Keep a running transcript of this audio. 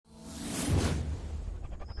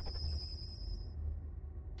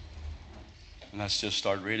And let's just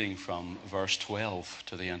start reading from verse 12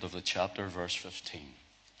 to the end of the chapter, verse 15.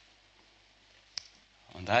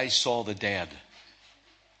 And I saw the dead,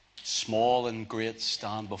 small and great,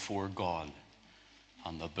 stand before God,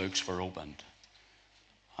 and the books were opened.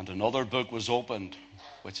 And another book was opened,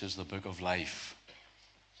 which is the book of life.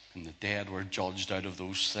 And the dead were judged out of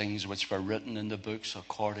those things which were written in the books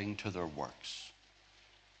according to their works.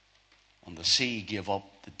 And the sea gave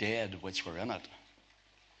up the dead which were in it.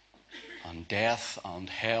 And death and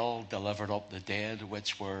hell delivered up the dead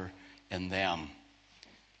which were in them.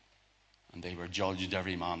 And they were judged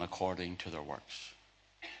every man according to their works.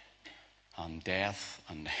 And death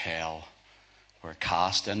and hell were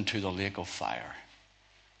cast into the lake of fire.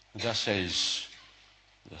 This is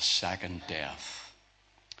the second death.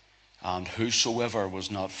 And whosoever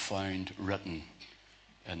was not found written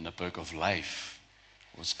in the book of life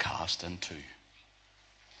was cast into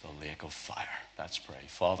the lake of fire. Let's pray.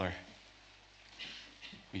 Father,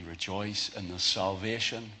 we rejoice in the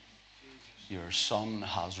salvation your Son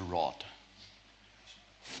has wrought.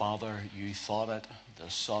 Father, you thought it, the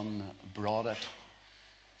Son brought it,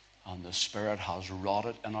 and the Spirit has wrought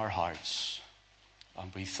it in our hearts.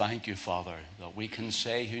 And we thank you, Father, that we can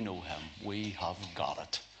say who know him, we have got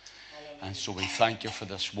it. And so we thank you for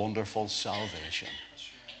this wonderful salvation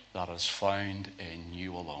that is found in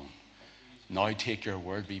you alone. Now take your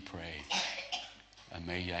word, we pray, and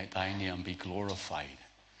may thy name be glorified.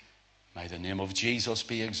 May the name of Jesus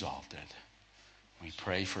be exalted. We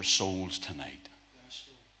pray for souls tonight,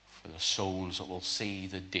 for the souls that will see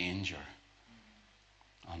the danger.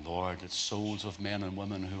 And Lord, that souls of men and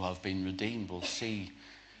women who have been redeemed will see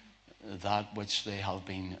that which they have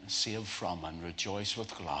been saved from and rejoice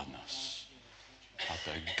with gladness at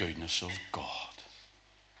the goodness of God.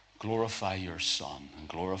 Glorify your Son and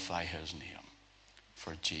glorify his name.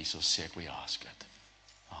 For Jesus' sake we ask it.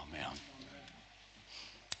 Amen.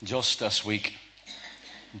 Just this week,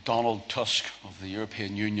 Donald Tusk of the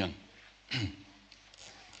European Union,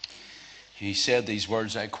 he said these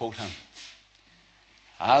words, I quote him,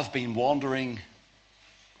 I've been wondering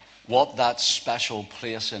what that special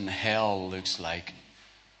place in hell looks like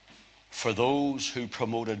for those who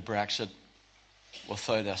promoted Brexit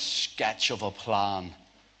without a sketch of a plan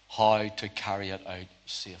how to carry it out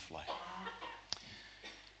safely.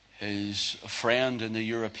 His friend in the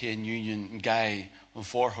European Union, Guy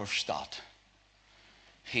Verhofstadt,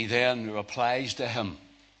 he then replies to him,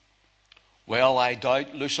 well, I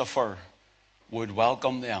doubt Lucifer would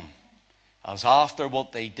welcome them, as after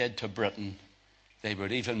what they did to Britain, they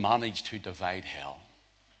would even manage to divide hell.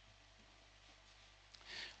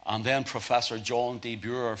 And then Professor John D.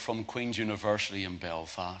 Brewer from Queen's University in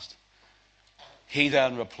Belfast, he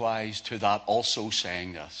then replies to that also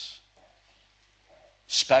saying this,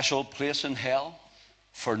 special place in hell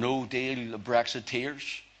for no deal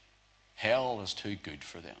Brexiteers, hell is too good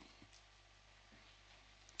for them.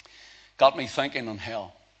 Got me thinking on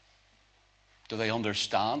hell. Do they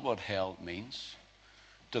understand what hell means?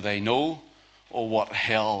 Do they know what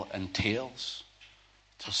hell entails?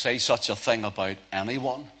 To say such a thing about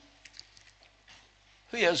anyone?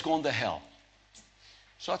 Who is going to hell?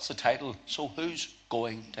 So that's the title. So who's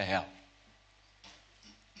going to hell?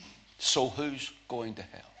 So who's going to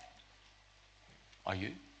hell? Are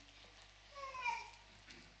you?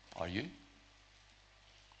 Are you?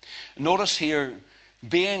 Notice here,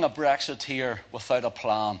 being a Brexiteer without a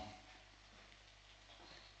plan.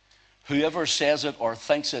 Whoever says it or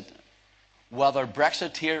thinks it, whether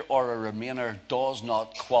Brexiteer or a Remainer, does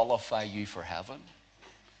not qualify you for heaven.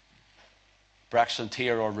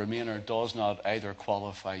 Brexiteer or Remainer does not either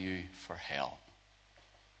qualify you for hell.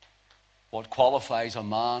 What qualifies a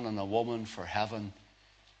man and a woman for heaven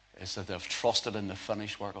is that they've trusted in the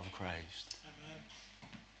finished work of Christ. Amen.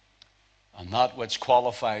 And that which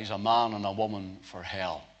qualifies a man and a woman for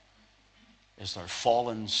hell is their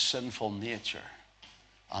fallen, sinful nature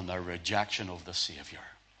and their rejection of the Savior,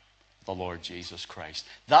 the Lord Jesus Christ.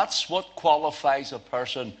 That's what qualifies a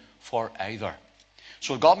person for either.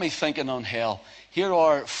 So it got me thinking on hell. Here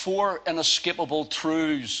are 4 inescapable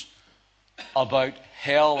truths about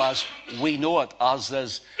hell as we know it, as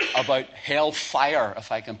is about hellfire,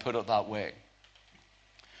 if I can put it that way.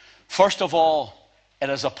 First of all, it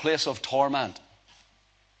is a place of torment.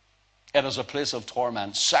 It is a place of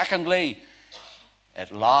torment. Secondly,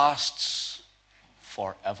 it lasts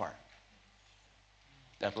forever.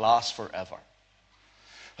 It lasts forever.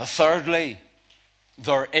 Thirdly,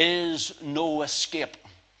 there is no escape.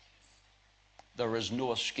 There is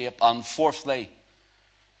no escape. And fourthly,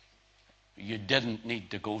 you didn't need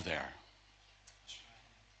to go there.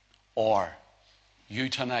 Or you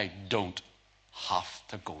tonight don't have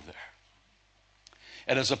to go there.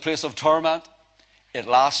 It is a place of torment. It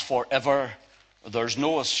lasts forever. There's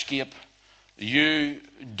no escape. You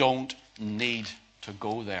don't need to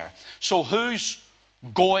go there. So who's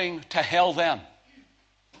going to hell then?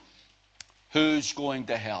 Who's going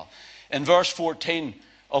to hell? In verse 14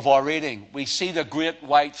 of our reading, we see the great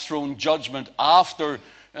white throne judgment after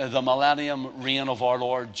the millennium reign of our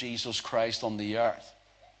Lord Jesus Christ on the earth.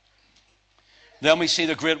 Then we see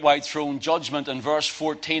the great white throne judgment in verse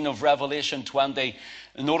 14 of Revelation 20.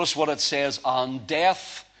 Notice what it says, and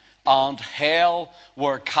death and hell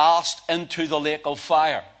were cast into the lake of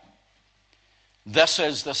fire. This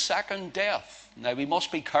is the second death. Now we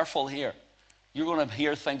must be careful here. You're going to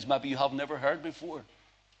hear things maybe you have never heard before.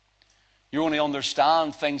 You're going to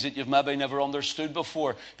understand things that you've maybe never understood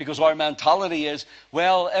before, because our mentality is,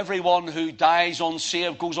 well, everyone who dies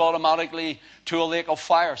unsaved goes automatically to a lake of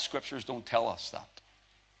fire. Scriptures don't tell us that.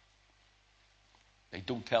 They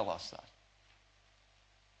don't tell us that.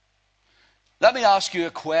 Let me ask you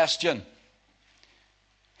a question.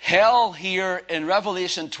 Hell here in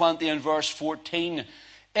Revelation 20 and verse 14,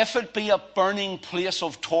 if it be a burning place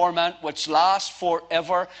of torment which lasts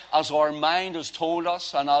forever, as our mind has told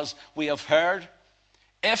us and as we have heard,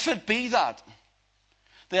 if it be that,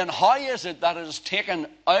 then how is it that it is taken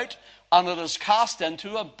out and it is cast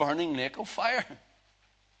into a burning lake of fire?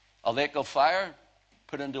 A lake of fire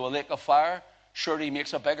put into a lake of fire surely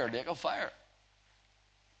makes a bigger lake of fire.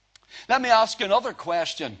 Let me ask you another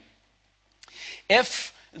question.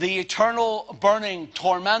 If the eternal burning,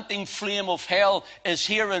 tormenting flame of hell is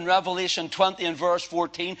here in Revelation 20 and verse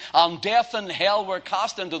 14, and death and hell were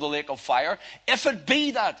cast into the lake of fire, if it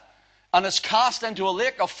be that, and is cast into a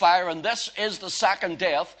lake of fire, and this is the second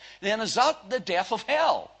death, then is that the death of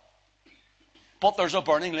hell? But there's a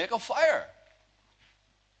burning lake of fire.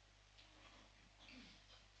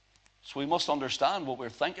 So we must understand what we're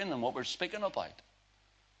thinking and what we're speaking about.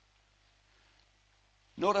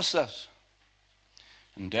 Notice this.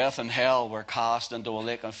 And death and hell were cast into a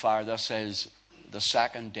lake of fire. This is the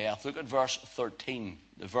second death. Look at verse 13,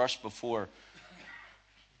 the verse before.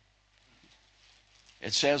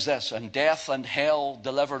 It says this, and death and hell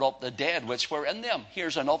delivered up the dead which were in them.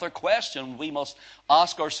 Here's another question we must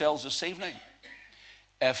ask ourselves this evening.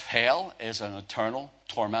 If hell is an eternal,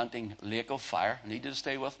 tormenting lake of fire, you need to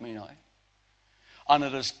stay with me now, and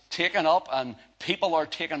it is taken up and people are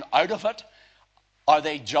taken out of it, are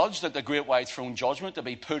they judged at the great white throne judgment to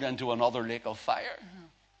be put into another lake of fire?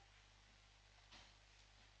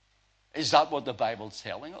 Is that what the Bible's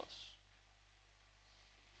telling us?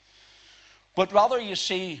 But rather, you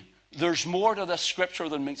see, there's more to this scripture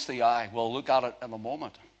than meets the eye. We'll look at it in a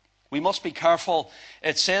moment. We must be careful.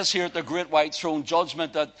 It says here at the great white throne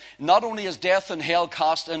judgment that not only is death and hell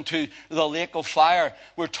cast into the lake of fire,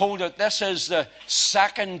 we're told that this is the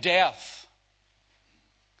second death.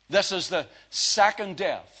 This is the second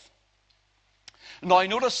death. Now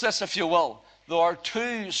notice this, if you will. There are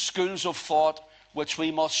two schools of thought which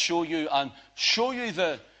we must show you, and show you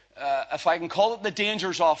the, if I can call it, the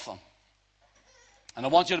dangers of them. And I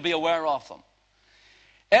want you to be aware of them.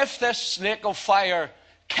 If this lake of fire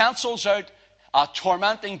cancels out a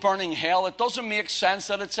tormenting, burning hell, it doesn't make sense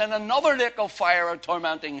that it's in another lake of fire, a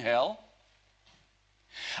tormenting hell.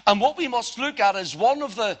 And what we must look at is one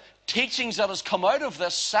of the teachings that has come out of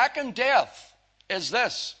this second death is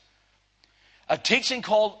this. A teaching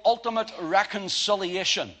called ultimate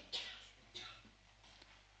reconciliation.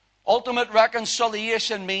 Ultimate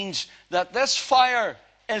reconciliation means that this fire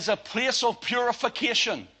is a place of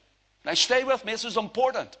purification. Now stay with me, this is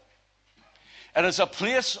important. It is a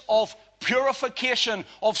place of purification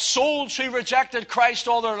of souls who rejected Christ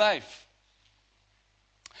all their life.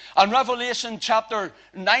 And Revelation chapter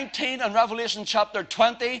 19 and Revelation chapter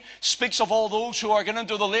 20 speaks of all those who are going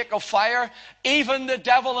into the lake of fire, even the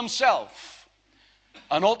devil himself.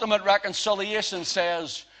 And ultimate reconciliation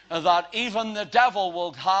says that even the devil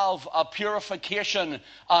will have a purification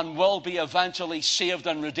and will be eventually saved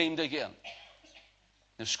and redeemed again.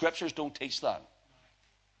 The scriptures don't teach that.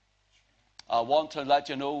 I want to let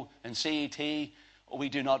you know, in CET, we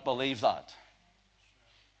do not believe that.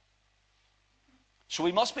 So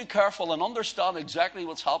we must be careful and understand exactly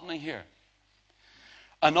what's happening here.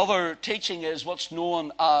 Another teaching is what's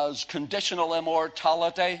known as conditional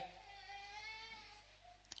immortality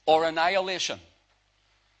or annihilation.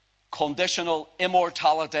 Conditional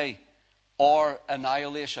immortality or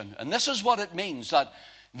annihilation. And this is what it means, that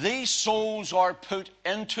these souls are put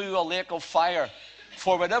into a lake of fire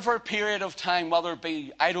for whatever period of time, whether it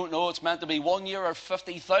be, I don't know, it's meant to be 1 year or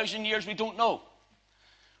 50,000 years, we don't know.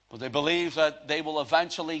 But they believe that they will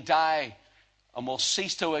eventually die and will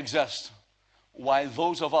cease to exist, while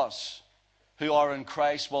those of us who are in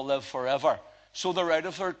Christ will live forever. So they're out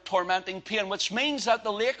of their tormenting pain, which means that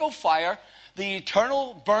the lake of fire, the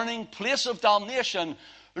eternal burning place of damnation,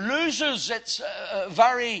 loses its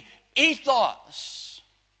very ethos,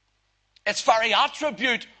 its very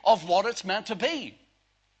attribute of what it's meant to be.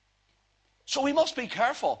 So we must be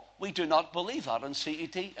careful. We do not believe that in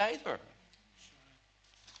CET either.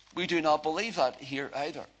 We do not believe that here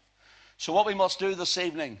either. So what we must do this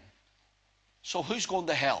evening, so who's going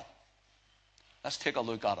to hell? Let's take a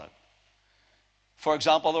look at it. For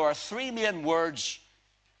example, there are three main words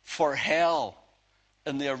for hell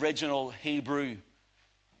in the original Hebrew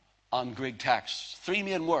and Greek texts. Three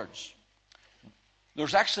main words.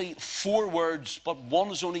 There's actually four words, but one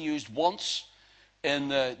is only used once in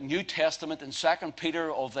the New Testament in 2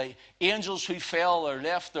 Peter, of the angels who fell or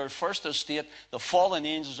left their first estate. The fallen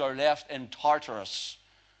angels are left in Tartarus.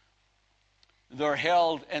 They're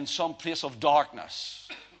held in some place of darkness.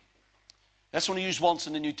 That's only used once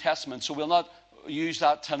in the New Testament, so we'll not use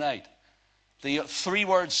that tonight. The three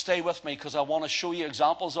words, stay with me, because I want to show you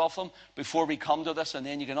examples of them before we come to this, and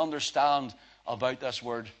then you can understand about this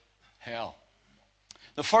word hell.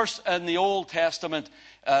 The first in the Old Testament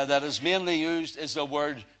that is mainly used is the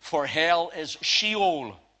word for hell is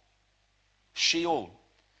Sheol. Sheol.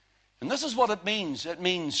 And this is what it means. It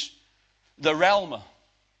means the realm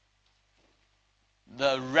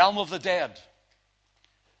of the dead,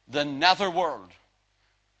 the netherworld.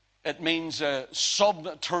 It means a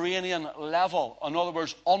subterranean level. In other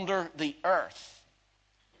words, under the earth.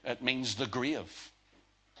 It means the grave,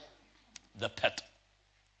 the pit.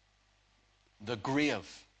 The grave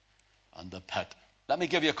and the pit. Let me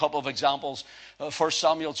give you a couple of examples. 1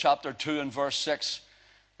 Samuel chapter 2 and verse 6.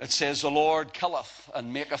 It says, the Lord killeth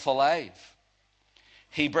and maketh alive.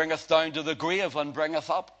 He bringeth down to the grave and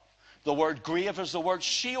bringeth up. The word grave is the word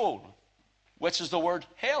Sheol, which is the word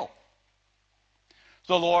hell.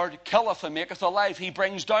 The Lord killeth and maketh alive. He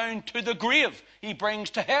brings down to the grave. He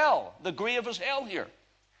brings to hell. The grave is hell here.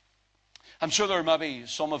 I'm sure there may be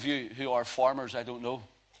some of you who are farmers. I don't know.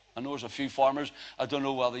 I know there's a few farmers. I don't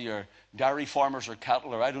know whether you're dairy farmers or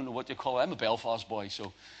cattle, or I don't know what you call it. I'm a Belfast boy,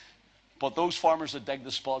 so. But those farmers that dig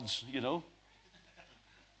the spuds, you know.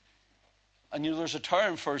 And you know, there's a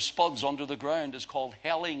term for spuds under the ground. It's called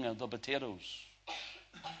helling the potatoes.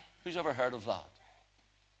 Who's ever heard of that?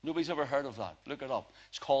 Nobody's ever heard of that. Look it up.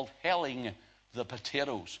 It's called helling the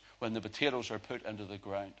potatoes, when the potatoes are put into the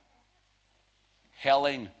ground.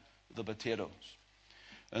 Helling the potatoes.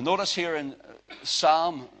 And notice here in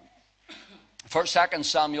 2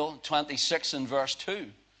 Samuel 26 and verse 2.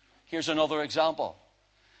 Here's another example.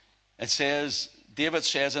 It says, David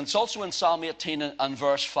says, and it's also in Psalm 18 and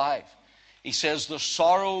verse 5. He says, the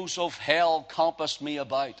sorrows of hell compassed me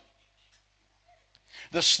about.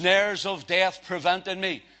 The snares of death prevented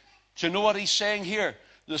me. Do you know what he's saying here?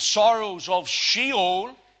 The sorrows of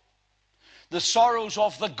Sheol, the sorrows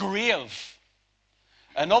of the grave.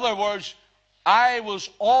 In other words, I was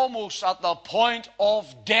almost at the point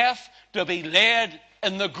of death to be laid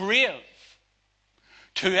in the grave,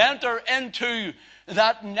 to enter into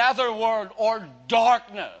that netherworld or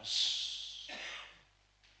darkness.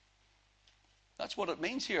 That's what it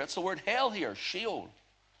means here. It's the word hell here, Sheol.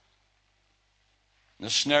 The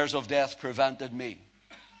snares of death prevented me.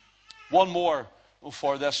 One more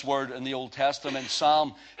for this word in the Old Testament,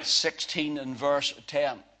 Psalm 16 and verse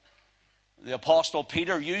 10. The Apostle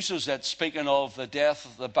Peter uses it, speaking of the death,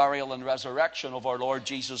 the burial, and resurrection of our Lord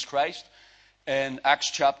Jesus Christ in Acts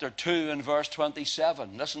chapter 2 and verse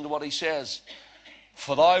 27. Listen to what he says.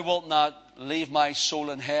 For thou wilt not leave my soul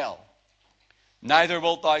in hell, neither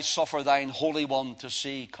wilt thou suffer thine Holy One to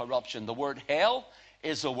see corruption. The word hell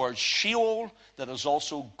is the word Sheol, that is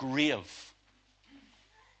also grave.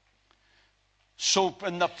 So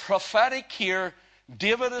in the prophetic here,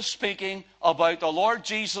 David is speaking about the Lord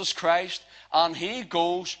Jesus Christ, and he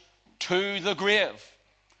goes to the grave,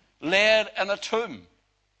 laid in a tomb.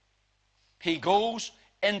 He goes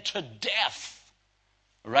into death,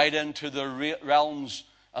 right into the realms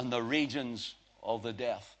and the regions of the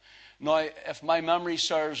death. Now, if my memory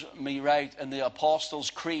serves me right, in the Apostles'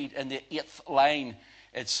 Creed, in the 8th line,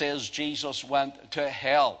 it says Jesus went to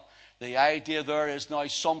hell. The idea there is now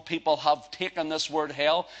some people have taken this word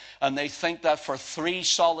hell and they think that for 3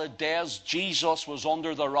 solid days Jesus was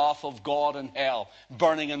under the wrath of God in hell,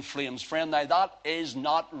 burning in flames. Friend, now that is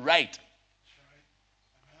not right.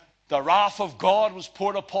 The wrath of God was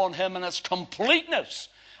poured upon him in its completeness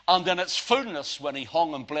and in its fullness when he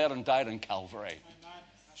hung and bled and died on Calvary.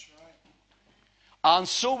 And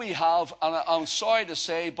so we have, and I'm sorry to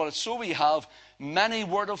say, but so we have many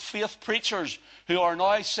word of faith preachers who are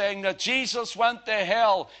now saying that Jesus went to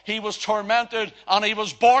hell, he was tormented, and he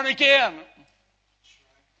was born again.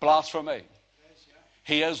 Blasphemy.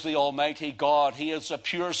 He is the Almighty God. He is the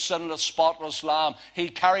pure, sinless, spotless Lamb. He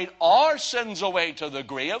carried our sins away to the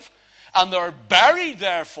grave, and they're buried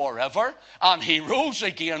there forever, and he rose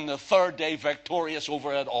again the third day victorious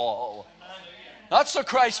over it all. That's the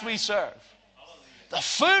Christ we serve. The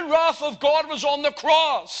full wrath of God was on the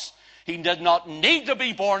cross. He did not need to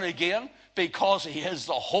be born again because he is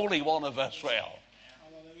the Holy One of Israel.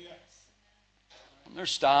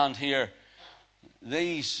 Understand here,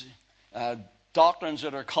 these doctrines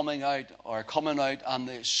that are coming out,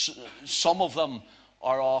 and some of them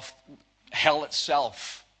are of hell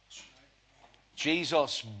itself.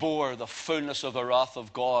 Jesus bore the fullness of the wrath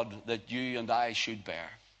of God that you and I should bear.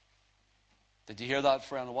 Did you hear that,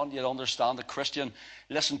 friend? I want you to understand the Christian.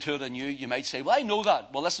 Listen to it anew. You might say, well, I know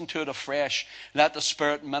that. Well, listen to it afresh. Let the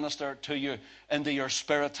Spirit minister to you into your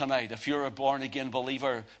spirit tonight. If you're a born-again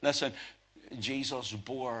believer, listen, Jesus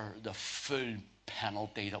bore the full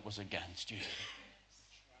penalty that was against you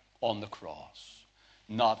on the cross,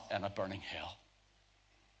 not in a burning hell.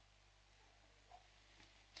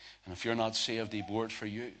 And if you're not saved, he bore it for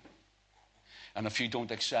you. And if you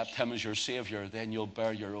don't accept him as your Savior, then you'll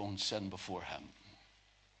bear your own sin before him.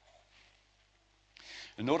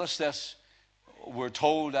 And notice this. We're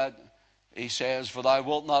told that he says, for thou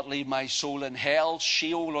wilt not leave my soul in hell,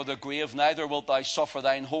 Sheol, or the grave, neither wilt thou suffer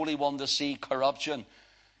thine Holy One to see corruption.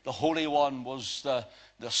 The Holy One was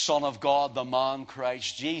the Son of God, the man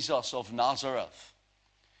Christ Jesus of Nazareth.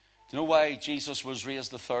 Do you know why Jesus was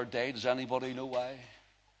raised the third day? Does anybody know why?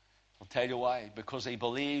 I'll tell you why. Because he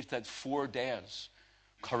believed that 4 days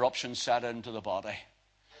corruption set into the body.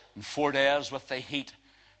 In 4 days with the heat,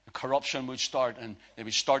 the corruption would start and they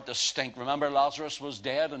would start to stink. Remember, Lazarus was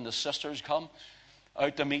dead and the sisters come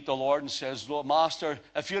out to meet the Lord and says, Lord, Master,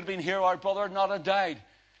 if you'd been here, our brother would not have died.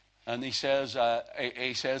 And he says,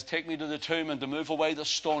 take me to the tomb and to move away the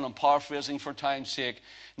stone. I'm paraphrasing for time's sake.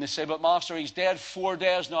 And they say, but Master, he's dead 4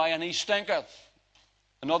 days now and he stinketh.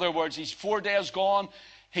 In other words, he's 4 days gone.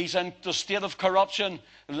 He's in the state of corruption.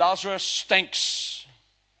 Lazarus stinks.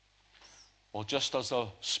 Well, just as the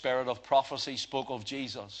spirit of prophecy spoke of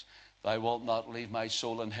Jesus, thou wilt not leave my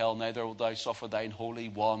soul in hell, neither wilt thou suffer thine Holy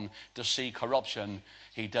One to see corruption.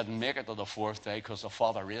 He didn't make it to the 4th day because the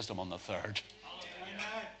Father raised him on the 3rd.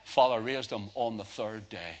 Father raised him on the 3rd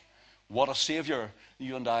day. What a Savior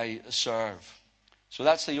you and I serve. So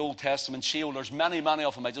that's the Old Testament Sheol. There's many, many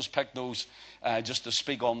of them. I just picked those just to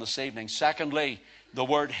speak on this evening. Secondly, the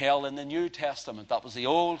word hell in the New Testament. That was the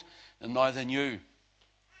Old and now the New.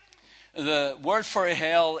 The word for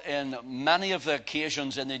hell in many of the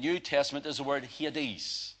occasions in the New Testament is the word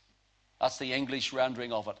Hades. That's the English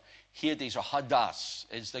rendering of it. Hades, or Hades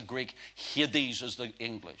is the Greek. Hades is the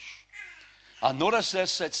English. And notice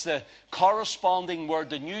this, it's the corresponding word,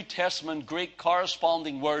 the New Testament Greek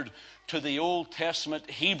corresponding word to the Old Testament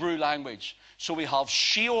Hebrew language. So we have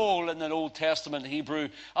Sheol in the Old Testament Hebrew,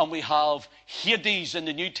 and we have Hades in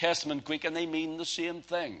the New Testament Greek, and they mean the same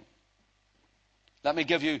thing. Let me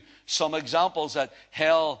give you some examples that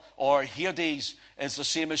hell or Hades is the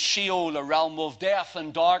same as Sheol, a realm of death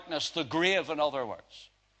and darkness, the grave, in other words.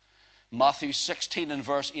 Matthew 16 and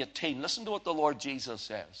verse 18. Listen to what the Lord Jesus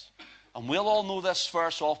says. And we'll all know this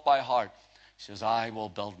verse off by heart. He says, I will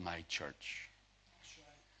build my church,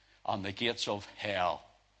 and the gates of hell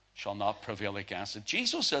shall not prevail against it.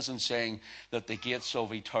 Jesus isn't saying that the gates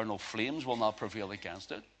of eternal flames will not prevail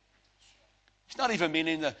against it. He's not even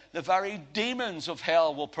meaning that the very demons of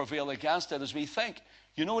hell will prevail against it as we think.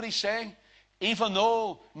 You know what he's saying? Even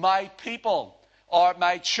though my people, or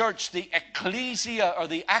my church, the ecclesia or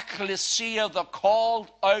the ecclesia, the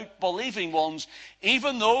called out believing ones,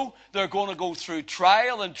 even though they're going to go through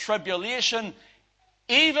trial and tribulation,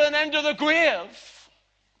 even into the grave,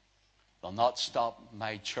 they'll not stop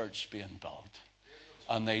my church being built.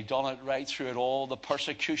 And they've done it right through it all, the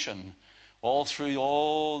persecution, all through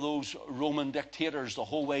all those Roman dictators, the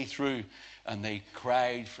whole way through. And they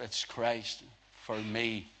cried, it's Christ for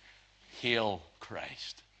me, hail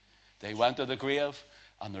Christ. They went to the grave,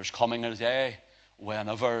 and there's coming a day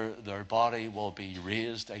whenever their body will be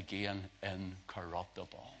raised again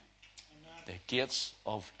incorruptible. Amen. The gates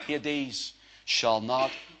of Hades shall not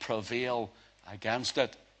prevail against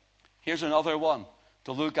it. Here's another one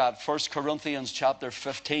to look at, 1 Corinthians chapter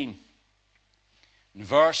 15. In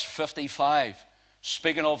verse 55,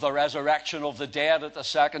 speaking of the resurrection of the dead at the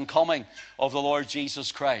second coming of the Lord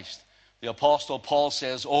Jesus Christ, the Apostle Paul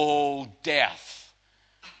says, O death,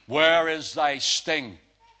 where is thy sting?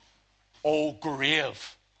 O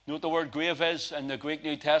grave, You know what the word grave is in the Greek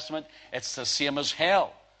New Testament? It's the same as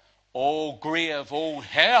hell. Oh grave, oh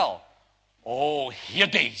hell, oh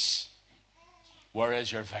Hades, where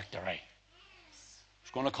is your victory?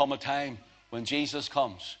 There's going to come a time when Jesus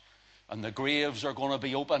comes and the graves are going to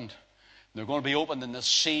be opened. They're going to be opened, and the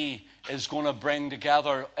sea is going to bring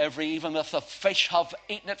together even if the fish have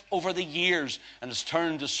eaten it over the years and it's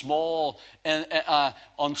turned to small,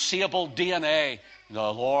 unsayable DNA.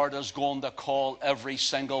 The Lord is going to call every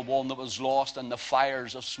single one that was lost in the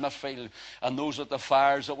fires of Smithfield and those at the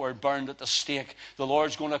fires that were burned at the stake. The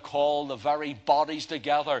Lord's going to call the very bodies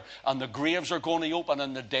together, and the graves are going to open,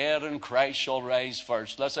 and the dead in Christ shall rise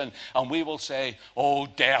first. Listen, and we will say, "Oh,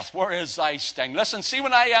 death, where is thy sting?" Listen, see,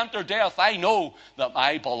 when I enter death, I know that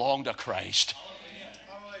I belong to Christ.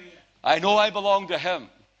 I know I belong to Him.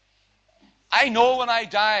 I know when I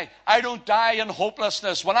die, I don't die in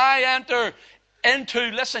hopelessness. When I enter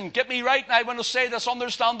listen, get me right, and I want to say this,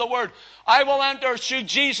 understand the word. I will enter, should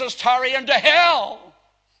Jesus tarry, into hell.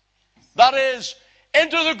 That is,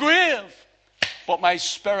 into the grave. But my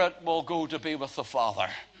spirit will go to be with the Father.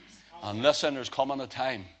 And listen, there's coming a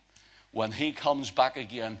time when He comes back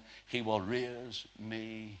again, He will raise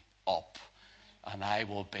me up, and I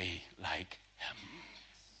will be like Him.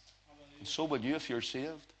 And so will you if you're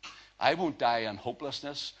saved. I won't die in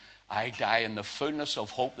hopelessness. I die in the fullness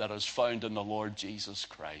of hope that is found in the Lord Jesus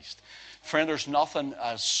Christ. Friend, there's nothing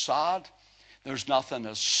as sad, there's nothing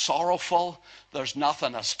as sorrowful, there's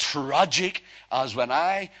nothing as tragic as when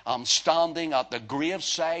I am standing at the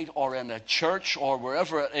graveside or in a church or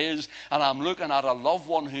wherever it is, and I'm looking at a loved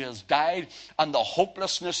one who has died, and the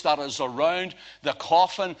hopelessness that is around the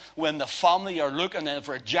coffin when the family are looking and have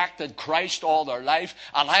rejected Christ all their life,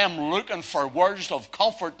 and I am looking for words of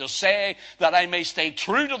comfort to say that I may stay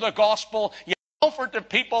true to the gospel, yet comfort the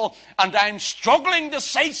people, and I'm struggling to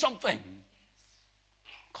say something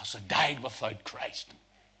because they died without Christ.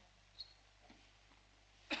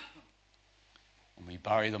 And we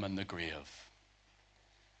bury them in the grave,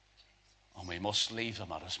 and we must leave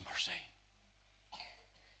them at His mercy.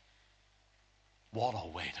 What a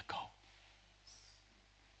way to go.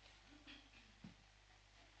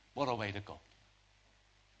 What a way to go.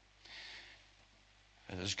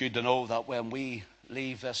 It is good to know that when we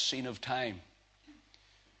leave this scene of time,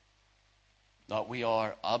 that we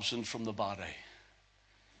are absent from the body.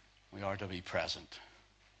 We are to be present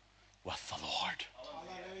with the Lord.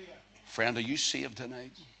 Hallelujah. Friend, are you saved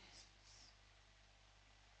tonight?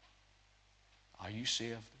 Are you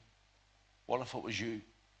saved? What if it was you?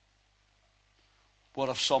 What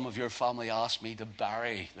if some of your family asked me to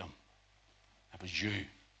bury them? It was you.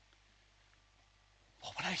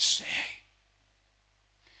 What would I say?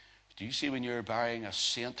 Do you see, when you're burying a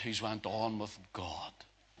saint who's went on with God?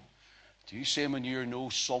 Do you see, when you know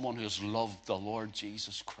someone who has loved the Lord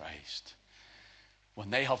Jesus Christ? When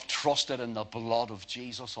they have trusted in the blood of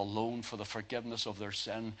Jesus alone for the forgiveness of their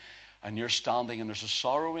sin, and you're standing and there's a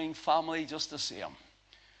sorrowing family just the same.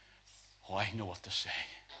 Oh, I know what to say.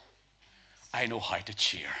 I know how to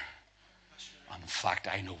cheer. And in fact,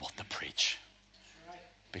 I know what to preach.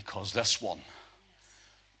 Because this one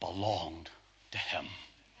belonged to Him.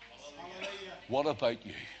 What about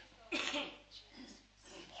you?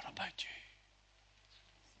 What about you?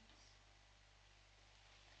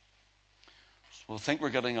 So I think we're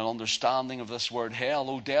getting an understanding of this word hell.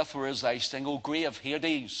 O death, where is thy sting? O grave,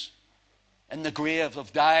 Hades, in the grave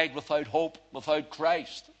have died without hope, without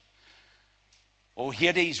Christ. O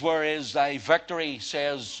Hades, where is thy victory,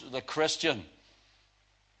 says the Christian,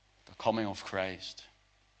 the coming of Christ.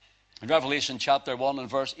 In Revelation chapter 1 and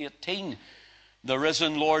verse 18, the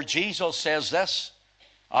risen Lord Jesus says this: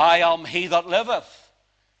 I am he that liveth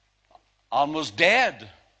and was dead,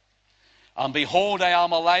 and behold, I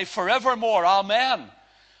am alive forevermore. Amen.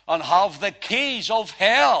 And have the keys of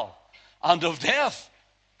hell and of death.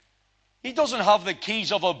 He doesn't have the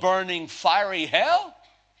keys of a burning fiery hell.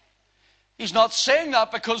 He's not saying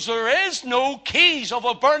that because there is no keys of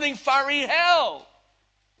a burning fiery hell.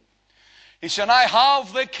 He said, I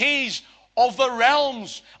have the keys of the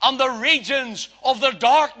realms and the regions of the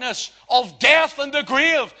darkness of death and the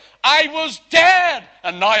grave. I was dead,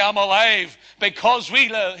 and now I'm alive. Because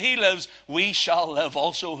he lives, we shall live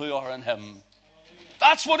also who are in Him.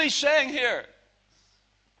 That's what he's saying here.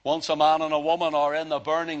 Once a man and a woman are in the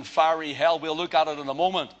burning fiery hell, we'll look at it in a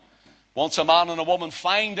moment. Once a man and a woman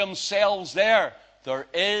find themselves there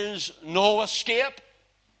is no escape.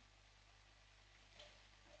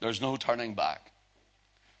 There's no turning back.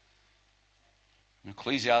 In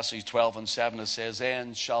Ecclesiastes 12 and 7 it says,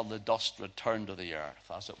 then shall the dust return to the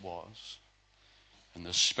earth as it was, and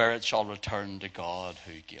the spirit shall return to God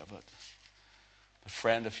who gave it. But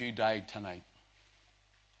friend, if you died tonight,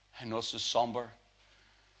 I know this is somber,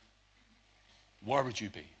 where would you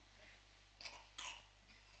be?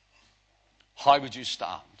 How would you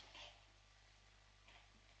stand?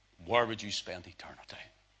 Where would you spend eternity?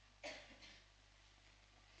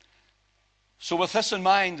 So with this in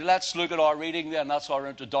mind, let's look at our reading then. That's our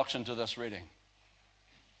introduction to this reading.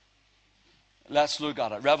 Let's look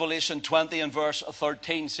at it. Revelation 20 and verse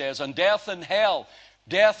 13 says, and death and hell,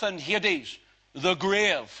 death and Hades, the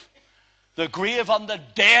grave and the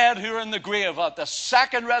dead who are in the grave at the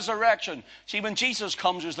second resurrection. See, when Jesus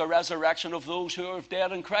comes, there's the resurrection of those who are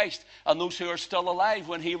dead in Christ and those who are still alive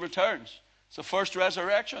when he returns. It's the first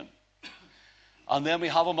resurrection. And then we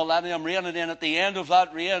have a millennium reign, and then at the end of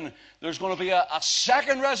that reign, there's going to be a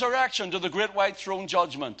second resurrection to the great white throne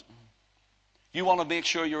judgment. You want to make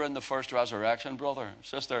sure you're in the first resurrection, brother,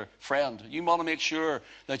 sister, friend. You want to make sure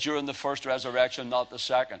that you're in the first resurrection, not the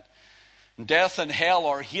second. Death and hell,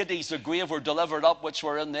 or Hades, the grave, were delivered up, which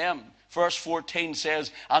were in them. Verse 14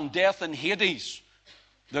 says, and death and Hades,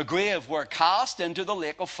 the grave, were cast into the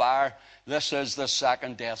lake of fire. This is the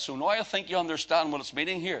second death. So now I think you understand what it's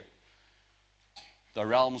meaning here. The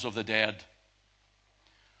realms of the dead,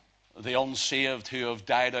 the unsaved who have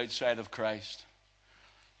died outside of Christ.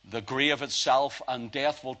 The grave itself, and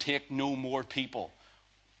death will take no more people.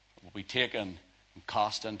 It will be taken and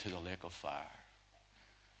cast into the lake of fire.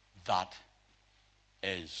 That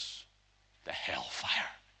is the hellfire.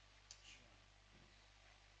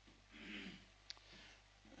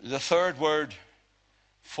 The third word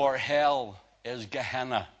for hell is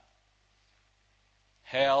Gehenna.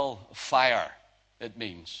 Hell fire, it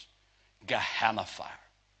means. Gehenna fire.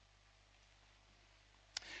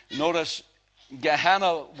 Notice,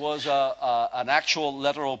 Gehenna was an actual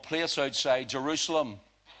literal place outside Jerusalem.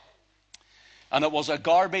 And it was a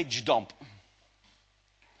garbage dump.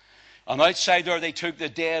 And outside there they took the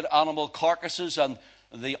dead animal carcasses and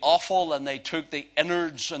the offal, and they took the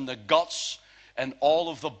innards and the guts and all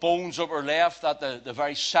of the bones that were left at the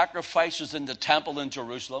very sacrifices in the temple in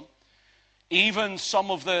Jerusalem. Even some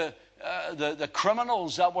of the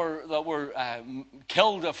criminals that were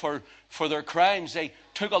killed for their crimes, they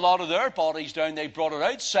took a lot of their bodies down. They brought it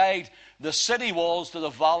outside the city walls to the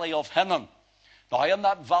valley of Hinnom. Now, in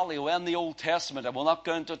that valley, in the Old Testament, I will not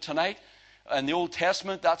go into it tonight. In the Old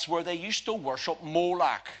Testament, that's where they used to worship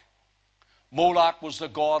Moloch. Moloch was the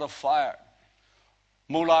god of fire.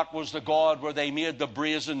 Moloch was the god where they made the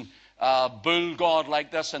brazen bull god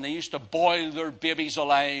like this, and they used to boil their babies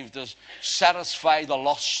alive to satisfy the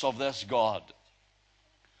lusts of this god,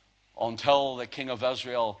 until the king of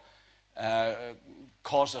Israel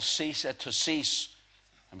caused it to cease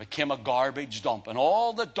and became a garbage dump. And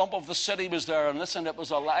all the dump of the city was there. And listen, it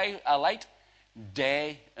was a light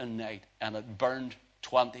day and night, and it burned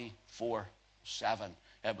 24/7.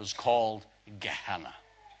 It was called Gehenna.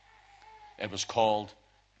 It was called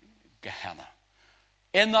Gehenna.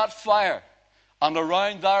 In that fire, and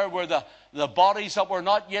around there were the bodies that were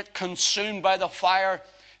not yet consumed by the fire.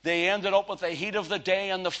 They ended up with the heat of the day,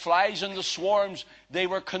 and the flies and the swarms, they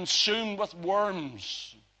were consumed with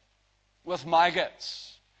worms, with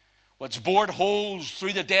maggots, which bored holes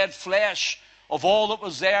through the dead flesh of all that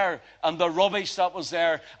was there and the rubbish that was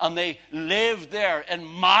there, and they lived there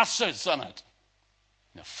in masses in it.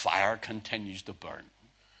 The fire continues to burn.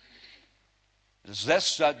 It is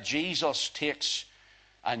this that Jesus takes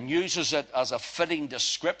and uses it as a fitting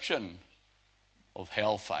description of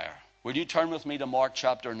hellfire. Will you turn with me to Mark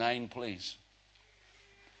chapter 9, please?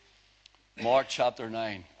 Mark chapter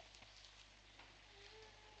 9.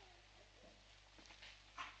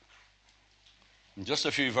 And just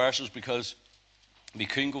a few verses, because we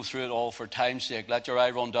couldn't go through it all for time's sake. Let your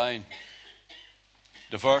eye run down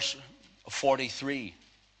to verse 43.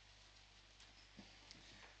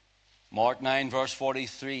 Mark 9, verse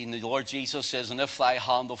 43. And the Lord Jesus says, and if thy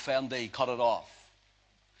hand offend thee, cut it off.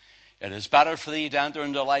 It is better for thee to enter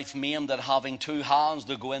into life maimed than having two hands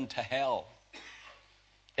to go into hell,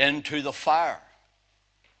 into the fire.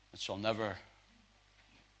 It shall never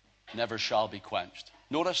shall be quenched.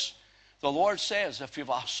 Notice, the Lord says, if you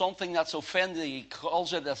have something that's offended you, He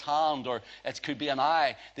calls it His hand, or it could be an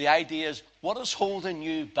eye. The idea is, what is holding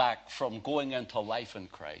you back from going into life in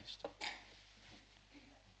Christ?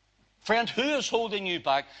 Friend, who is holding you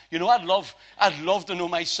back? You know, I'd love to know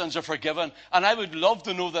my sins are forgiven, and I would love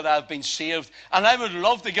to know that I've been saved, and I would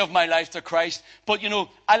love to give my life to Christ. But, you know,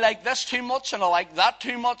 I like this too much, and I like that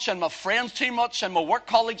too much, and my friends too much, and my work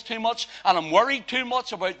colleagues too much, and I'm worried too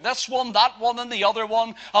much about this one, that one, and the other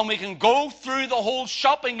one, and we can go through the whole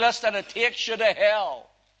shopping list, and it takes you to hell.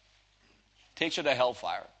 It takes you to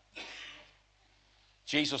hellfire.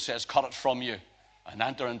 Jesus says, cut it from you. and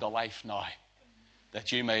enter into life now,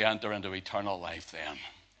 that you may enter into eternal life then.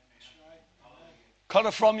 Cut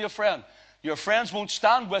it from you, friend. Your friends won't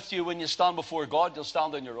stand with you when you stand before God. You'll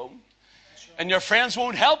stand on your own. And your friends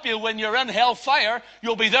won't help you when you're in hellfire.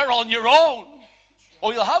 You'll be there on your own.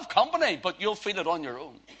 Oh, you'll have company, but you'll feel it on your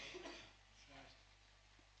own.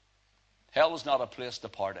 Hell is not a place to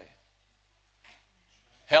party.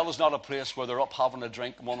 Hell is not a place where they're up having a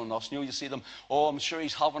drink among us. You see them, oh, I'm sure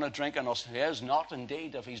he's having a drink on us. He is not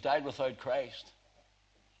indeed if he's died without Christ.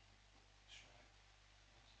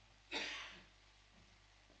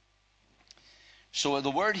 So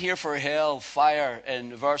the word here for hell, fire,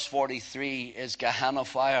 in verse 43 is Gehenna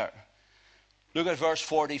fire. Look at verse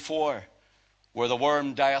 44, where the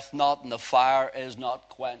worm dieth not and the fire is not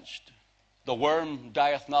quenched. The worm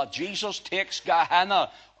dieth not. Jesus takes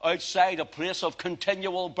Gehenna outside, a place of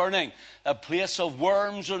continual burning, a place of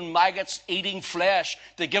worms and maggots eating flesh,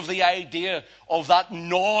 to give the idea of that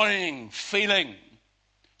gnawing feeling,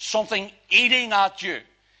 something eating at you.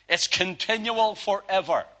 It's continual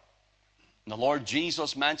forever. And the Lord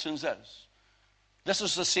Jesus mentions this. This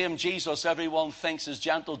is the same Jesus everyone thinks is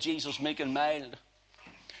gentle Jesus, meek and mild,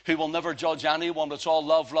 who will never judge anyone. It's all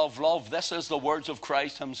love, love, love. This is the words of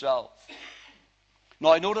Christ himself.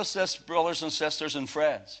 Now, notice this, brothers and sisters and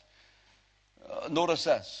friends. Notice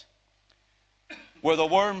this. Where the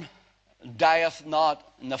worm dieth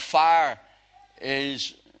not, and the fire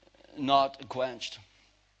is not quenched.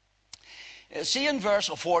 See in verse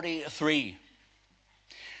 43,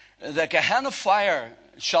 the Gehenna fire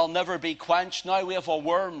shall never be quenched. Now we have a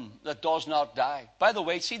worm that does not die. By the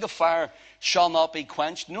way, see, the fire shall not be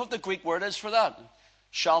quenched. You know what the Greek word is for that?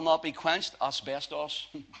 Shall not be quenched? Asbestos.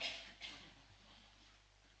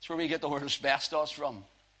 That's where we get the word asbestos from.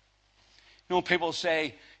 You know, people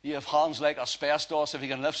say you have hands like asbestos if you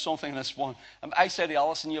can lift something in this one. I say to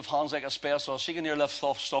Alison, you have hands like asbestos. She can near lift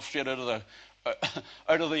stuff straight out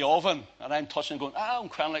of the oven. And I'm touching going, I'm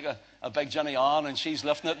crying like a big Jenny Ann, and she's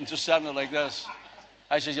lifting it and just setting it like this.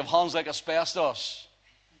 I says, you have hands like asbestos.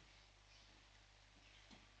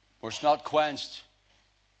 Where it's not quenched.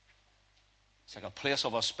 It's like a place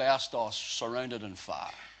of asbestos surrounded in fire.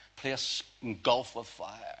 Place engulfed with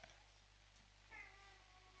fire.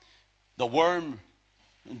 The worm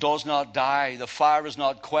does not die. The fire is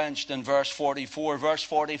not quenched in verse 44. Verse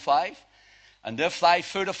 45. And if thy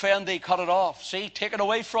foot offend thee, cut it off. See, take it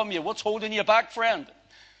away from you. What's holding you back, friend?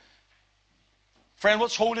 Friend,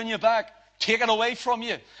 what's holding you back? Take it away from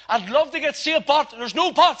you. I'd love to get saved, but there's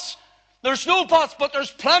no buts. There's no buts, but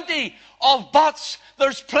there's plenty of buts.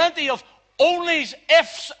 There's plenty of onlys,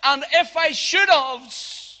 ifs, and if I should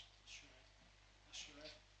have's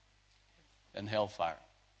in hellfire.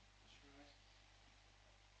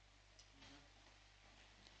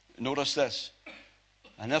 Notice this.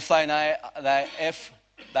 And if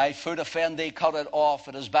thy foot offend thee, cut it off.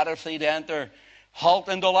 It is better for thee to enter halt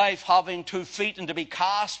into life, having 2 feet, and to be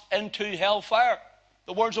cast into hellfire.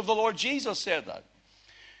 The words of the Lord Jesus said that.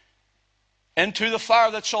 Into the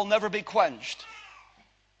fire that shall never be quenched,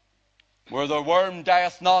 where the worm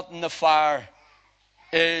dieth not, and the fire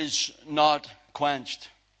is not quenched.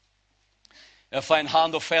 If thine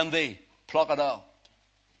hand offend thee, pluck it out.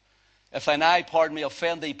 If thine eye,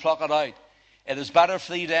 offend thee, pluck it out. It is better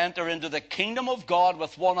for thee to enter into the kingdom of God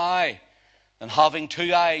with 1 eye than having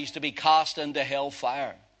 2 eyes to be cast into hell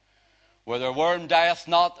fire, where the worm dieth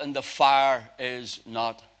not and the fire is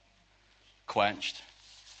not quenched.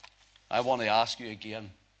 I want to ask you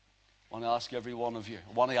again. I want to ask every one of you.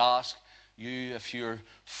 I want to ask you, if you're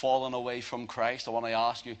fallen away from Christ, I want to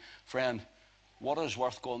ask you, friend, what is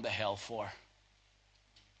worth going to hell for?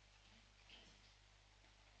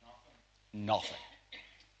 Nothing.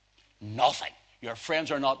 Nothing. Your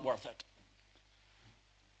friends are not worth it.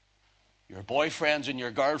 Your boyfriends and your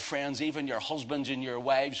girlfriends, even your husbands and your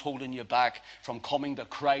wives, holding you back from coming to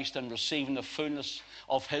Christ and receiving the fullness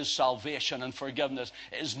of his salvation and forgiveness,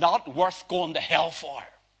 is not worth going to hell for.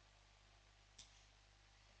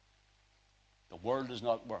 The world is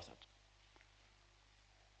not worth it.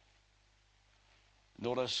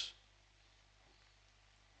 Notice,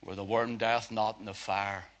 where the worm dieth not and the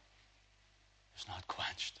fire is not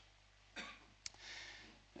quenched.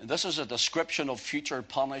 And this is a description of future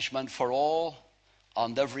punishment for all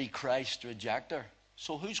and every Christ rejecter.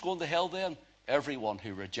 So who's going to hell then? Everyone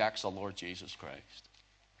who rejects the Lord Jesus Christ.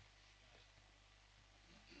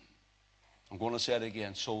 I'm going to say it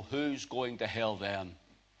again. So who's going to hell then?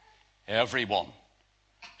 Everyone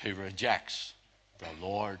who rejects the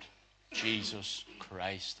Lord Jesus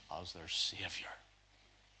Christ as their Savior.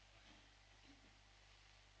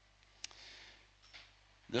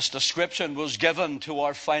 This description was given to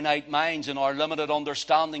our finite minds and our limited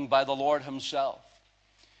understanding by the Lord himself,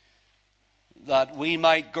 that we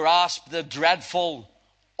might grasp the dreadful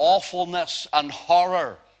awfulness and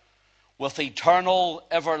horror with eternal,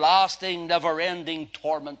 everlasting, never-ending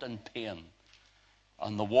torment and pain.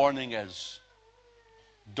 And the warning is,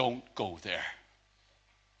 don't go there.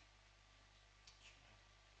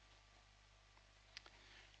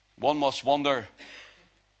 One must wonder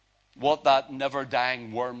what that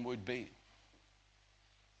never-dying worm would be.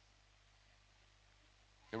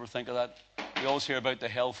 You ever think of that? We always hear about the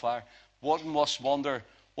hellfire. One must wonder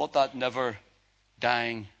what that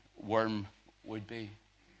never-dying worm would be.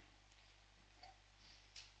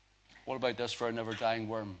 What about this for a never-dying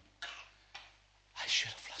worm? I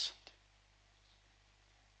should have listened.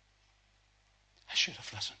 I should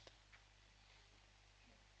have listened.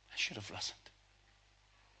 I should have listened.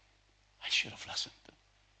 I should have listened.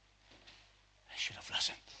 I should have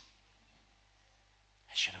listened.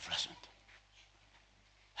 I should have listened.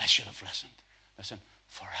 I should have listened. Listen,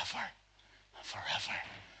 forever and forever,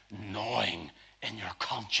 gnawing in your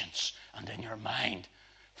conscience and in your mind,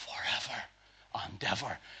 forever and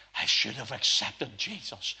ever. I should have accepted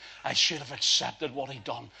Jesus. I should have accepted what he'd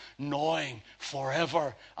done, gnawing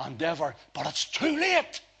forever and ever. But it's too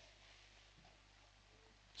late.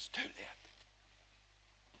 It's too late.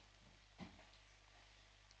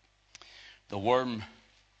 The worm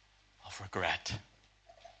of regret.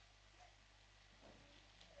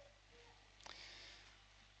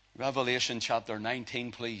 Revelation chapter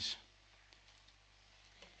 19, please.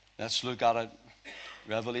 Let's look at it.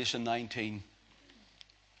 Revelation 19.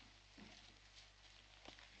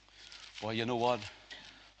 Well, you know what?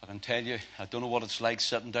 I can tell you, I don't know what it's like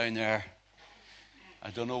sitting down there.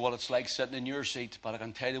 I don't know what it's like sitting in your seat, but I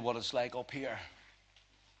can tell you what it's like up here.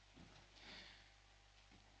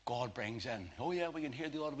 God brings in, oh yeah, we can hear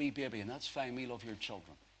the odd wee baby, and that's fine, we love your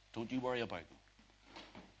children. Don't you worry about them.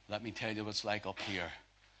 Let me tell you what it's like up here.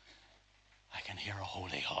 I can hear a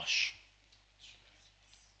holy hush.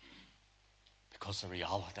 Because the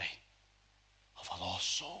reality of a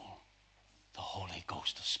lost soul, the Holy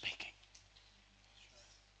Ghost is speaking.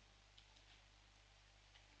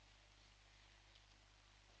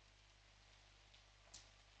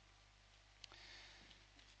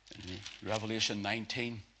 In Revelation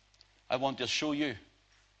 19, I want to show you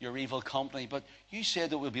your evil company, but you said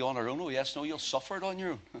that we'll be on our own. Oh yes, no, you'll suffer it on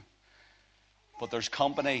your own. But there's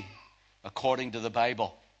company according to the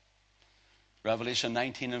Bible. Revelation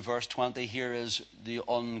 19 and verse 20, here is the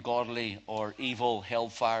ungodly or evil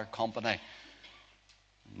hellfire company.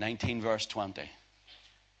 19 verse 20.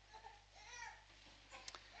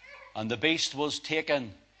 And the beast was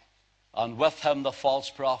taken, and with him the false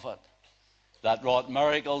prophet, that wrought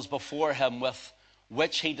miracles before him, with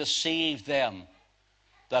which he deceived them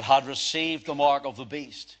that had received the mark of the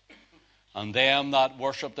beast, and them that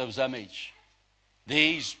worshipped his image.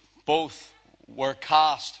 These both were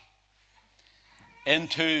cast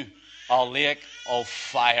into a lake of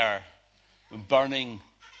fire, burning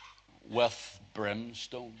with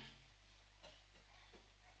brimstone.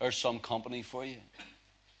 There's some company for you.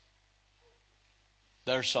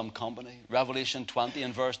 There's some company. Revelation 20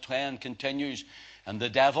 and verse 10 continues, and the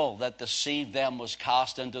devil that deceived them was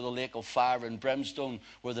cast into the lake of fire and brimstone,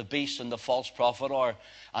 where the beast and the false prophet are,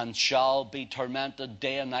 and shall be tormented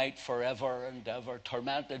day and night forever and ever.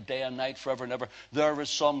 Tormented day and night forever and ever. There is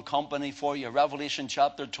some company for you. Revelation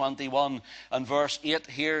chapter 21 and verse 8,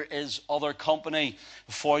 here is other company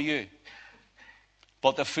for you.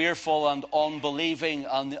 But the fearful and unbelieving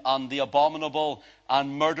and the abominable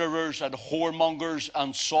and murderers and whoremongers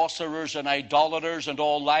and sorcerers and idolaters and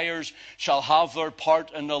all liars shall have their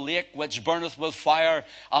part in the lake which burneth with fire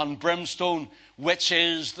and brimstone, which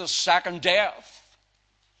is the second death.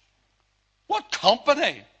 What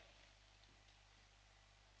company?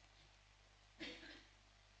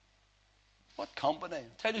 What company? I'll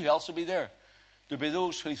tell you who else will be there. There'll be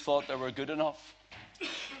those who thought they were good enough.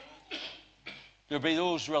 There'll be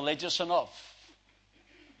those religious enough.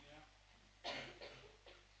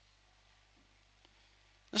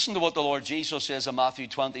 Listen to what the Lord Jesus says in Matthew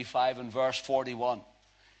 25 and verse 41.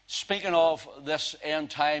 Speaking of this end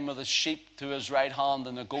time of the sheep to his right hand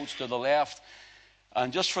and the goats to the left.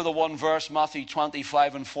 And just for the one verse, Matthew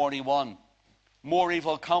 25 and 41. More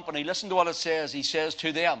evil company. Listen to what it says. He says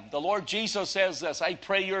to them, the Lord Jesus says this, I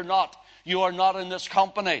pray you're not. You are not in this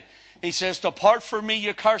company. He says, depart from me,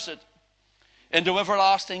 you cursed, into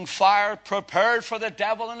everlasting fire prepared for the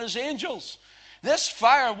devil and his angels. This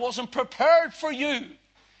fire wasn't prepared for you.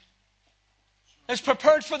 It's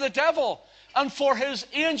prepared for the devil and for his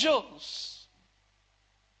angels.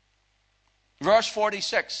 Verse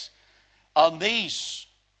 46. And these,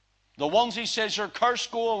 the ones he says are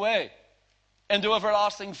cursed, go away into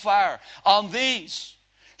everlasting fire. And these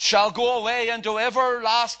shall go away into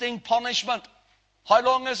everlasting punishment. How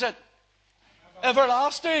long is it?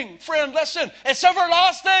 Everlasting. Friend, listen, it's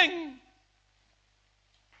everlasting.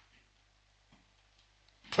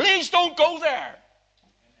 Please don't go there.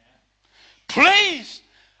 Please,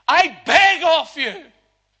 I beg of you,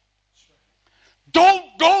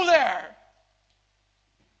 don't go there.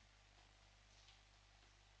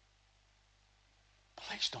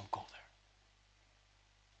 Please don't go there.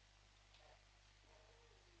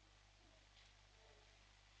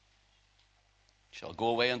 Shall go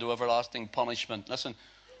away into everlasting punishment. Listen,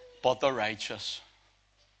 but the righteous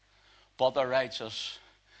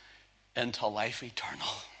into life eternal.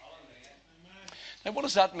 Now, what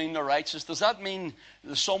does that mean, the righteous? Does that mean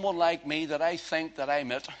someone like me, that I think that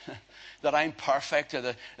I'm it, that I'm perfect,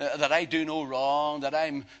 that I do no wrong, that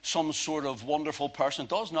I'm some sort of wonderful person? It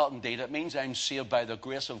does not indeed. It means I'm saved by the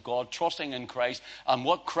grace of God, trusting in Christ, and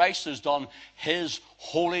what Christ has done, His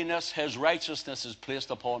holiness, His righteousness is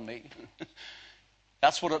placed upon me.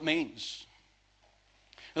 That's what it means.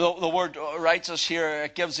 The word righteous here,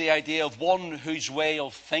 it gives the idea of one whose way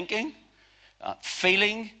of thinking,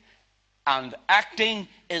 feeling, and acting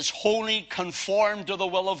is wholly conformed to the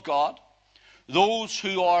will of God. Those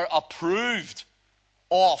who are approved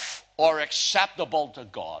of or acceptable to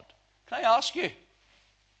God. Can I ask you?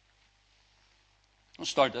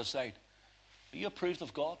 Let's start this side. Are you approved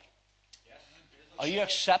of God? Yes. Are you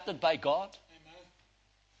accepted by God? Amen.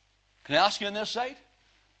 Can I ask you on this side?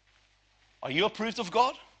 Are you approved of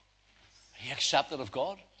God? Are you accepted of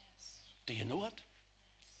God? Yes. Do you know it?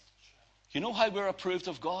 You know how we're approved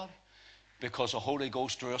of God? Because the Holy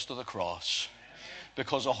Ghost drew us to the cross.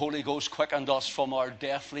 Because the Holy Ghost quickened us from our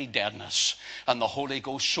deathly deadness. And the Holy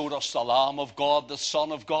Ghost showed us the Lamb of God, the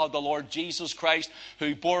Son of God, the Lord Jesus Christ,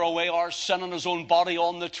 who bore away our sin in His own body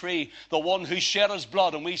on the tree. The one who shed His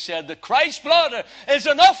blood. And we said that Christ's blood is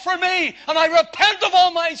enough for me. And I repent of all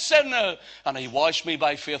my sin. And He washed me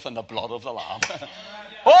by faith in the blood of the Lamb.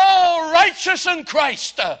 Oh, righteous in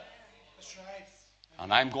Christ.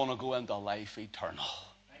 And I'm going to go into life eternal.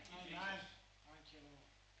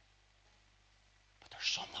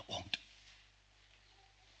 There's some that won't.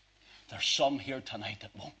 There's some here tonight that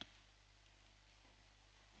won't.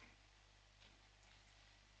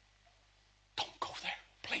 Don't go there,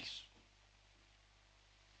 please.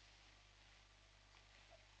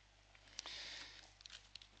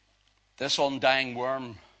 This undying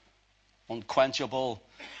worm, unquenchable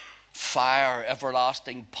fire,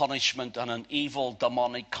 everlasting punishment, and an evil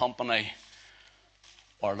demonic company,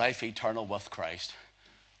 or life eternal with Christ.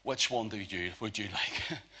 Which one would you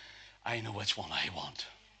like? I know which one I want.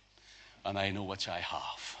 And I know which I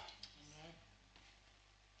have.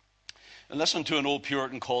 And listen to an old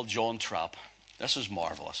Puritan called John Trapp. This is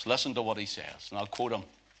marvelous. Listen to what he says. And I'll quote him.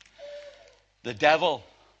 The devil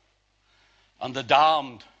and the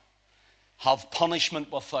damned have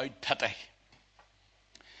punishment without pity.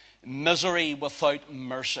 Misery without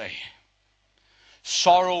mercy.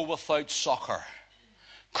 Sorrow without succor.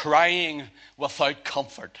 Crying without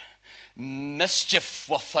comfort, mischief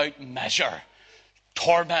without measure,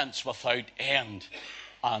 torments without end,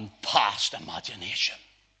 and past imagination.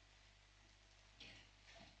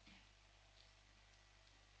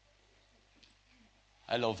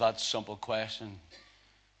 I love that simple question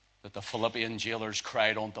that the Philippian jailers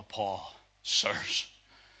cried unto Paul. Sirs,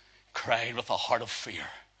 cried with a heart of fear.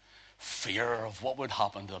 Fear of what would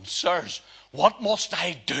happen to them. Sirs, what must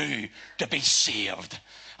I do to be saved?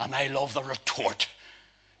 And I love the retort.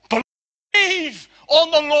 Believe on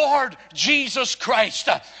the Lord Jesus Christ,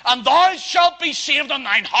 and thou shalt be saved in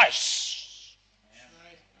thine house.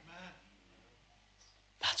 Amen.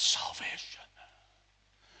 That's salvation.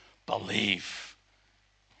 Believe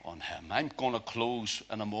on Him. I'm going to close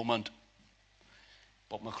in a moment,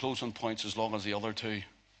 but my closing point's as long as the other two.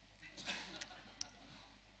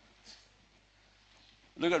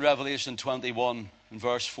 Look at Revelation 21 and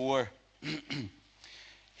verse 4.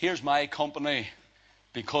 Here's my company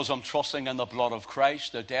because I'm trusting in the blood of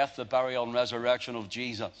Christ, the death, the burial, and resurrection of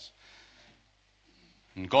Jesus.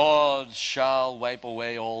 And God shall wipe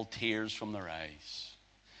away all tears from their eyes.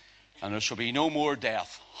 And there shall be no more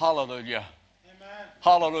death. Hallelujah. Amen.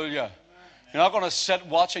 Hallelujah. Amen. You're not going to sit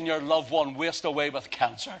watching your loved one waste away with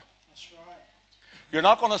cancer. You're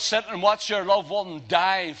not going to sit and watch your loved one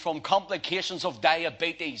die from complications of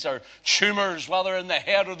diabetes or tumors, whether in the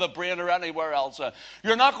head or the brain or anywhere else.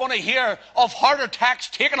 You're not going to hear of heart attacks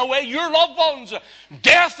taking away your loved ones.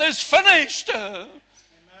 Death is finished. Amen.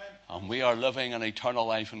 And we are living an eternal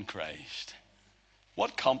life in Christ.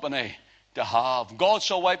 What company to have. God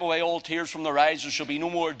shall wipe away all tears from their eyes. There shall be no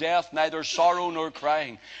more death, neither sorrow nor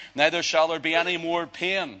crying. Neither shall there be any more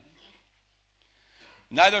pain.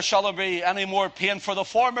 Neither shall there be any more pain, for the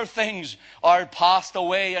former things are passed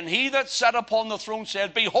away. And he that sat upon the throne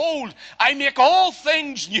said, Behold, I make all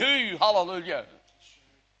things new. Hallelujah.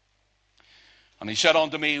 And he said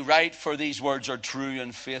unto me, Write, for these words are true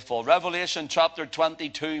and faithful. Revelation chapter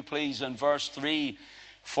 22, please, in verse 3,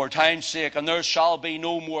 for time's sake. And there shall be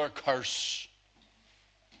no more curse,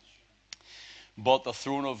 but the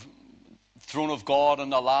throne of God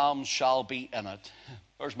and the Lamb shall be in it.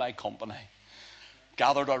 There's my company,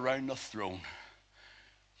 gathered around the throne,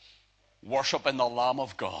 worshiping the Lamb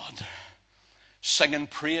of God, singing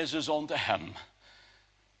praises unto him.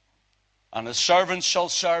 And his servants shall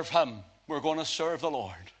serve him. We're going to serve the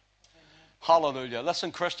Lord. Hallelujah.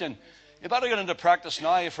 Listen, Christian, you better get into practice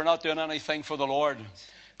now if you're not doing anything for the Lord.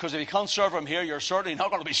 Because if you can't serve him here, you're certainly not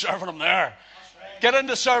going to be serving him there. Get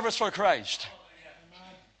into service for Christ.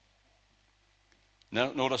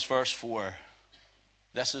 Now, notice verse 4.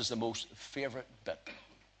 This is the most favorite bit.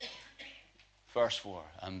 Verse 4.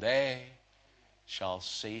 And they shall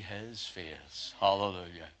see his face.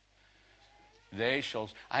 Hallelujah.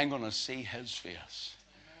 I'm going to see his face.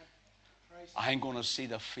 I'm going to see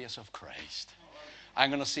the face of Christ. I'm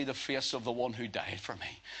going to see the face of the one who died for me.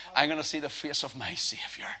 I'm going to see the face of my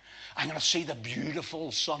Savior. I'm going to see the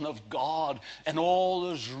beautiful Son of God in all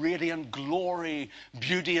his radiant glory,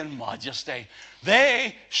 beauty, and majesty.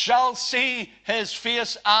 They shall see his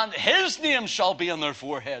face, and his name shall be on their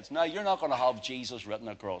foreheads. Now, you're not going to have Jesus written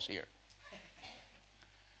across here.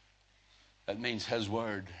 It means his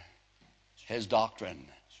word, his doctrine,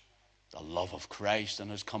 the love of Christ and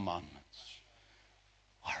his commandments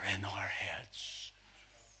are in our heads,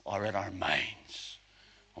 are in our minds,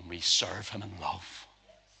 and we serve him in love.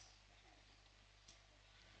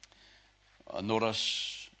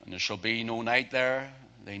 Notice, and there shall be no night there.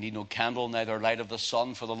 They need no candle, neither light of the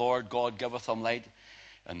sun, for the Lord God giveth them light,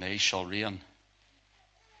 and they shall reign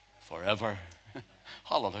forever.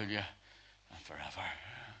 Hallelujah. And forever.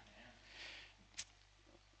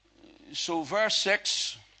 So verse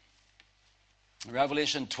 6,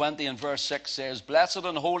 Revelation 20 and verse 6 says, Blessed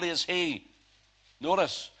and holy is he.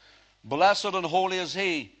 Notice, blessed and holy is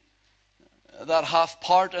he that hath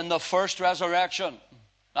part in the first resurrection.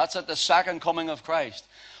 That's at the second coming of Christ.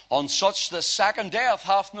 On such the second death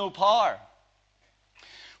hath no power.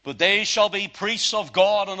 But they shall be priests of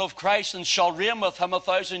God and of Christ, and shall reign with him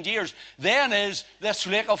 1,000 years. Then is this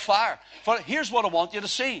lake of fire. For here's what I want you to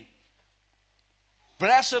see.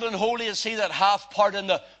 Blessed and holy is he that hath part in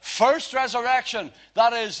the first resurrection.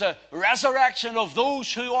 That is the resurrection of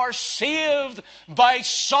those who are saved by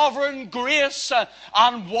sovereign grace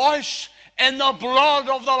and washed in the blood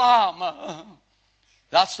of the Lamb.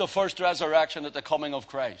 That's the first resurrection at the coming of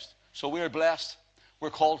Christ. So we're blessed. We're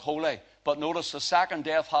called holy. But notice the second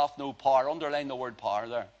death hath no power. Underline the word power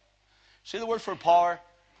there. See the word for power?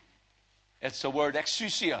 It's the word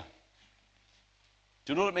exousia.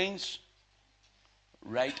 Do you know what it means?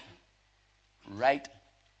 Right,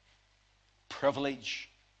 privilege,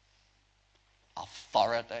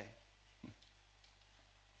 authority.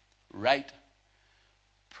 Right,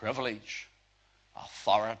 privilege,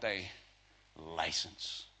 authority,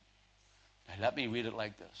 license. Now let me read it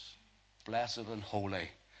like this. Blessed and holy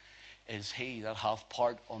is he that hath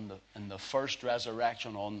part in the first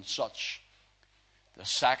resurrection. On such the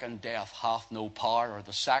second death hath no power, or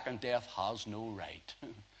the second death has no right.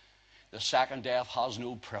 The second death has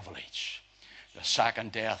no privilege. The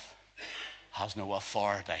second death has no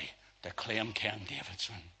authority to claim Ken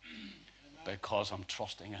Davidson, because I'm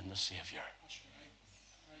trusting in the Savior.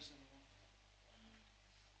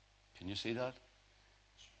 Can you see that?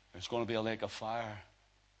 There's going to be a lake of fire,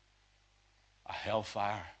 a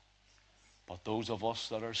hellfire. But those of us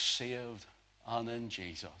that are saved and in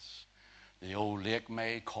Jesus, the old lake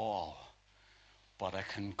may call, but it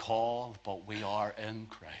can call, but we are in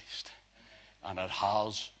Christ. And it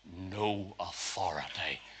has no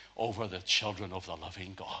authority over the children of the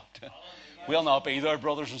living God. We'll not be there,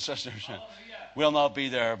 brothers and sisters. We'll not be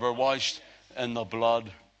there. We're washed in the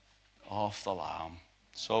blood of the Lamb.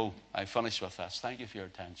 So I finish with this. Thank you for your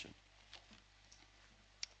attention.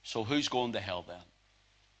 So who's going to hell then?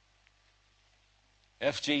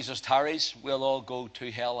 If Jesus tarries, we'll all go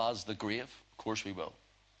to hell as the grave. Of course we will.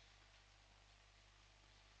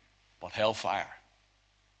 But hellfire.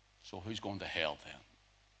 So who's going to hell then?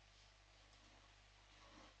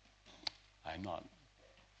 I'm not.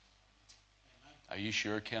 Are you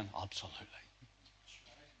sure, Ken? Absolutely.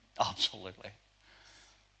 Absolutely.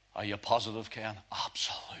 Are you positive, Ken?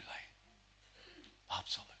 Absolutely.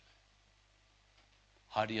 Absolutely.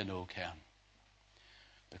 How do you know, Ken?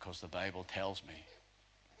 Because the Bible tells me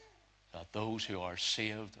that those who are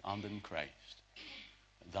saved and in Christ,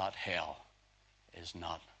 that hell is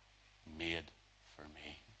not made for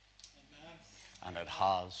me. Amen. And it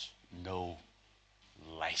has no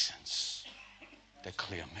license to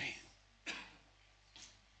claim me.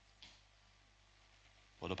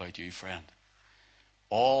 What about you, friend?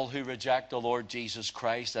 All who reject the Lord Jesus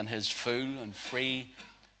Christ and his full and free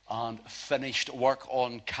and finished work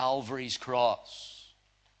on Calvary's cross,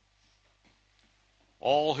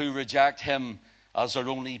 all who reject him as their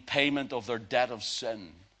only payment of their debt of sin,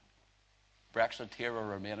 Brexiteer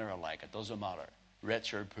or Remainer alike, it doesn't matter,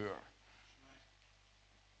 rich or poor,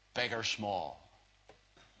 big or small,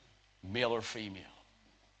 male or female,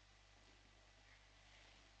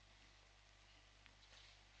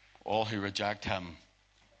 all who reject him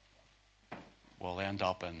will end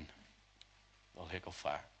up in the lake of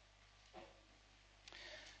fire.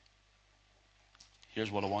 Here's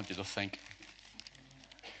what I want you to think.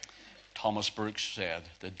 Thomas Brooks said,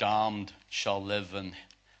 "The damned shall live in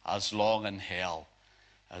as long in hell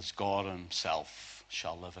as God himself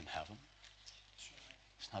shall live in heaven."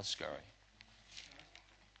 Isn't that scary?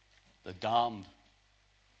 The damned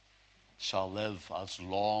shall live as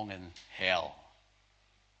long in hell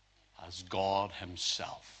as God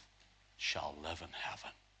himself shall live in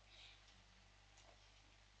heaven.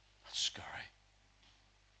 That's scary.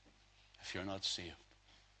 If you're not saved,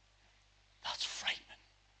 that's frightening.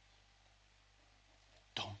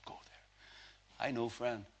 Don't go there. I know,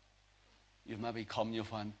 friend, you've maybe come, you'll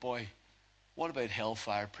find, boy, what about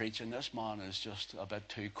hellfire preaching? This man is just a bit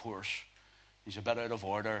too coarse. He's a bit out of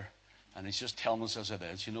order, and he's just telling us as it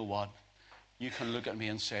is. You know what? You can look at me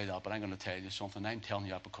and say that, but I'm going to tell you something. I'm telling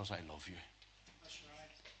you that because I love you. That's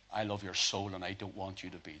right. I love your soul, and I don't want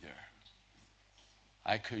you to be there.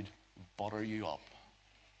 I could butter you up.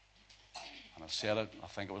 And I said it, I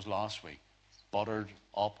think it was last week. Buttered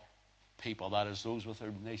up people, that is those with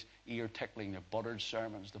their nice ear tickling, their buttered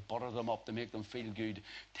sermons, to butter them up, to make them feel good,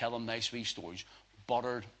 tell them nice wee stories.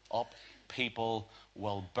 Buttered up people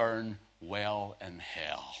will burn well in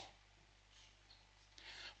hell.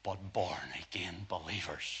 But born again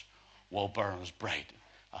believers will burn as bright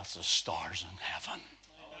as the stars in heaven.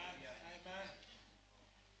 Amen.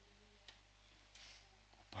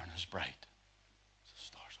 Burn as bright as the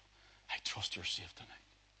stars. I trust you're saved tonight.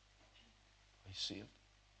 Are you saved?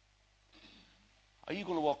 Are you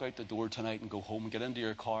going to walk out the door tonight and go home and get into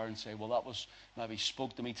your car and say, well, that was maybe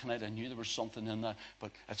spoke to me tonight. I knew there was something in that,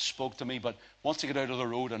 but it spoke to me. But once I get out of the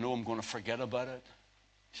road, I know I'm going to forget about it.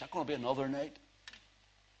 Is that going to be another night?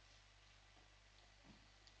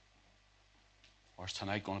 Or is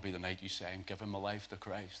tonight going to be the night you say, I'm giving my life to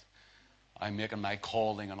Christ. I'm making my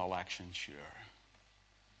calling and election sure.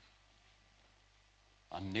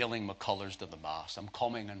 I'm nailing my colours to the mast. I'm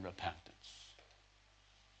coming in repentance.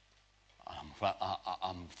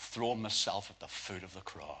 I'm throwing myself at the foot of the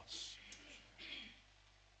cross,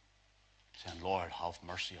 saying, Lord, have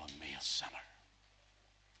mercy on me, a sinner.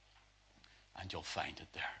 And you'll find it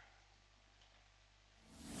there.